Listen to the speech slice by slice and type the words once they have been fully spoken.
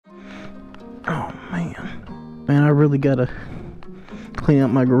Oh man. Man, I really gotta clean up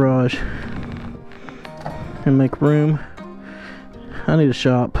my garage and make room. I need a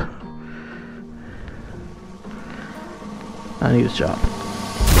shop. I need a shop.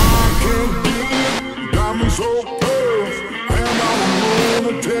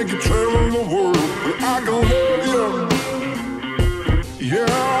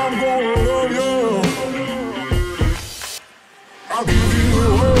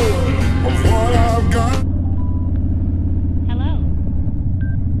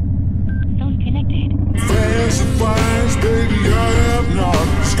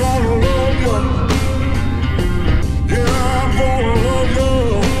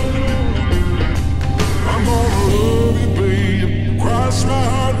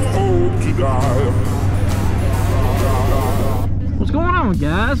 What's going on,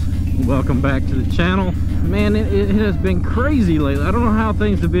 guys? Welcome back to the channel. Man, it has been crazy lately. I don't know how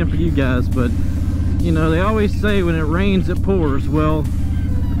things have been for you guys, but you know, they always say when it rains it pours. Well,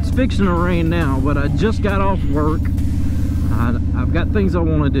 it's fixing to rain now, but I just got off work. I've got things I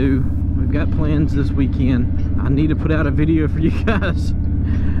want to do. We've got plans this weekend. I need to put out a video for you guys.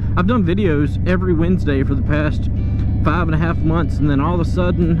 I've done videos every Wednesday for the past 5.5 months, and then all of a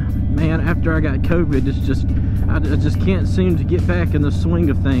sudden, man, after I got COVID, it's just I just can't seem to get back in the swing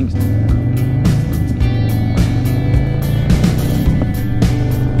of things.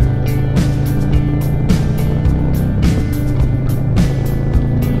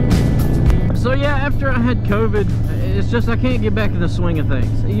 So yeah, after I had COVID, it's just I can't get back in the swing of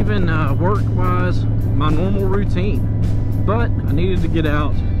things, even work-wise, my normal routine. But I needed to get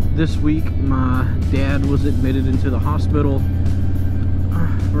out. This week, my dad was admitted into the hospital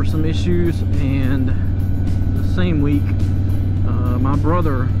for some issues, and the same week, my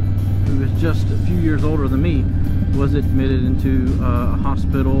brother, who is just a few years older than me, was admitted into a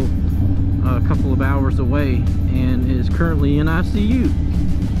hospital a couple of hours away and is currently in ICU.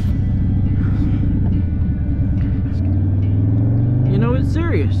 You know, it's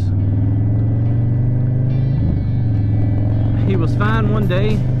serious. He was fine one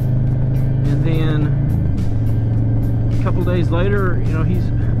day, and then a couple days later, you know, he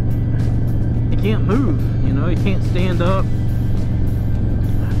can't move, you know, he can't stand up.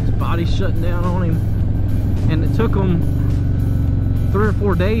 His body's shutting down on him, and it took him 3 or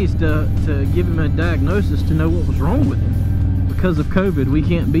 4 days to give him a diagnosis to know what was wrong with him. Because of COVID, we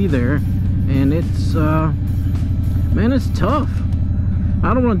can't be there, and it's man, it's tough.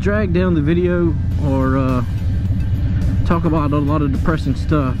 I don't want to drag down the video or talk about a lot of depressing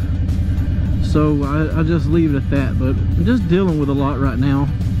stuff, so I just leave it at that. But I'm just dealing with a lot right now.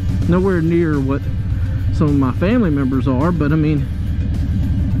 Nowhere near what some of my family members are, but I mean,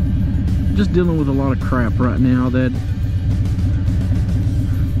 just dealing with a lot of crap right now.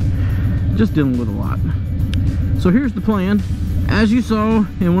 Just dealing with a lot. So here's the plan. As you saw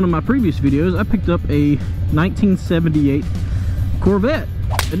in one of my previous videos, I picked up a 1978 Corvette.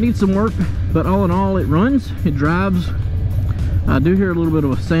 It needs some work, but all in all, it runs, it drives. I do hear a little bit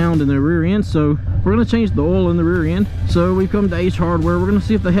of a sound in the rear end, so we're going to change the oil in the rear end. So we've come to Ace Hardware. We're going to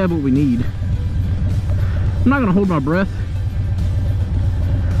see if they have what we need. I'm not going to hold my breath,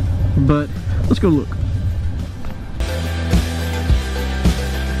 but let's go look.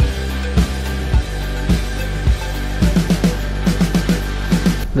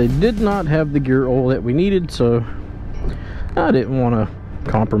 They did not have the gear oil that we needed, so I didn't want to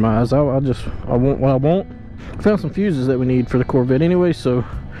compromise. I want what I want. Found some fuses that we need for the Corvette anyway, so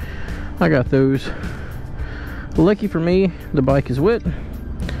I got those. Lucky for me, the bike is wet,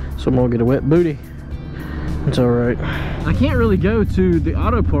 so I'm gonna get a wet booty. It's all right. I can't really go to the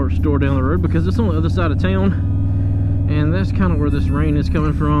auto parts store down the road because it's on the other side of town, and that's kind of where this rain is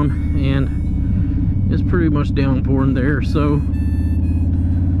coming from, and it's pretty much downpouring there. So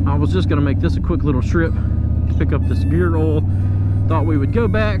I was just gonna make this a quick little trip to pick up this gear oil. Thought we would go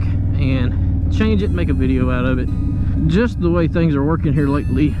back and change it, make a video out of it. Just the way things are working here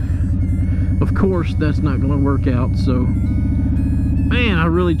lately, of course that's not going to work out. So man, I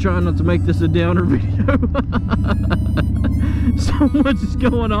really try not to make this a downer video. So much is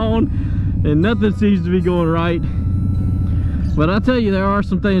going on and nothing seems to be going right, but I tell you, there are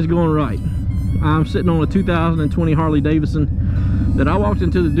some things going right. I'm sitting on a 2020 Harley Davidson that I walked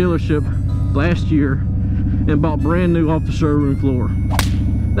into the dealership last year and bought brand new off the showroom floor.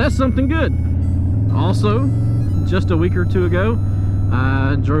 That's something good. Also, just a week or two ago,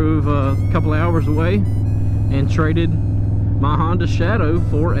 I drove a couple hours away and traded my Honda Shadow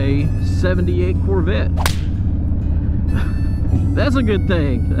for a 78 Corvette. That's a good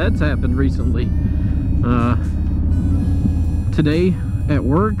thing. That's happened recently. Today, at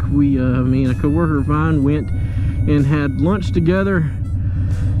work. Me and a coworker of mine went and had lunch together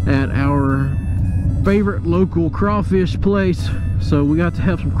at our favorite local crawfish place. So we got to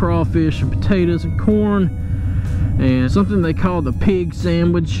have some crawfish and potatoes and corn and something they call the pig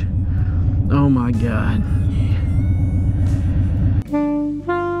sandwich. Oh my God.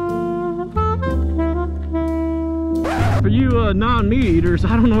 For you non-meat eaters, I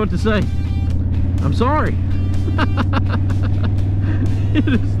don't know what to say. I'm sorry.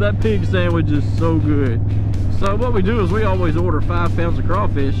 That pig sandwich is so good. So what we do is we always order 5 pounds of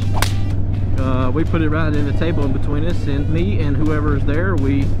crawfish. We put it right in the table in between us, and me and whoever is there,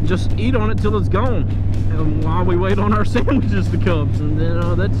 we just eat on it till it's gone. And while we wait on our sandwiches to come, and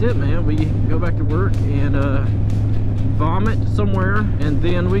then that's it, man. We go back to work and vomit somewhere, and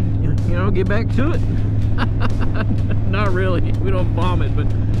then we, get back to it. Not really, we don't vomit, but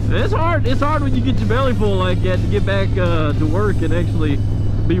it's hard. It's hard when you get your belly full like that to get back to work and actually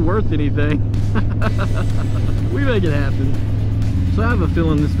be worth anything. We make it happen. So I have a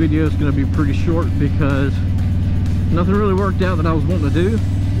feeling this video is going to be pretty short because nothing really worked out that I was wanting to do.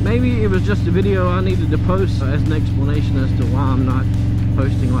 Maybe it was just a video I needed to post as an explanation as to why I'm not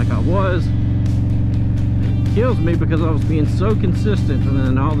posting like I was. It kills me because I was being so consistent, and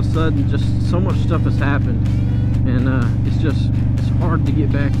then all of a sudden just so much stuff has happened, and it's hard to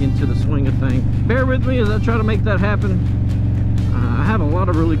get back into the swing of things. Bear with me as I try to make that happen. I have a lot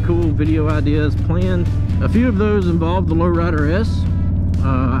of really cool video ideas planned. A few of those involve the Lowrider S.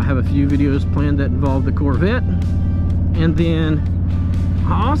 I have a few videos planned that involve the Corvette. And then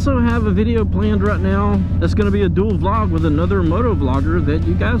I also have a video planned right now that's going to be a dual vlog with another MotoVlogger that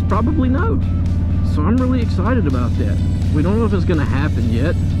you guys probably know. So I'm really excited about that. We don't know if it's going to happen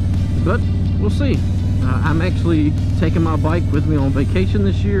yet, but we'll see. I'm actually taking my bike with me on vacation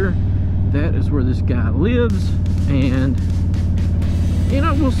this year. That is where this guy lives, and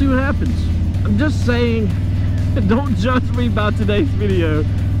we'll see what happens. I'm just saying, don't judge me by today's video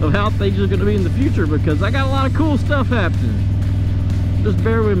of how things are going to be in the future, because I got a lot of cool stuff happening. Just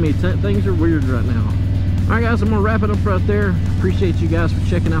bear with me, things are weird right now. Alright guys, I'm going to wrap it up right there. Appreciate you guys for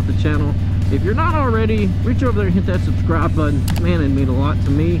checking out the channel. If you're not already, reach over there and hit that subscribe button. Man, it means a lot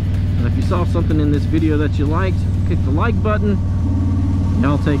to me. And if you saw something in this video that you liked, click the like button.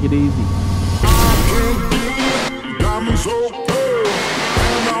 Y'all take it easy.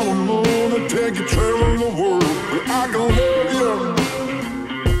 Take a trail in the world, but I gonna love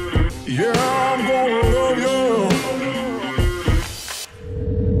you. Yeah, I'm gonna love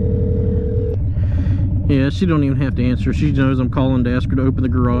you. Yeah, she don't even have to answer. She knows I'm calling to ask her to open the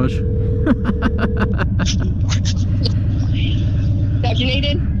garage. That you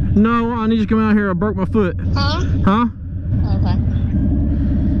needed? No, I need you to come out here. I broke my foot. Huh? Huh? Okay.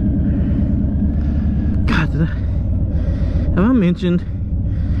 God, have I mentioned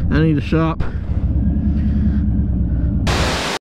I need to shop?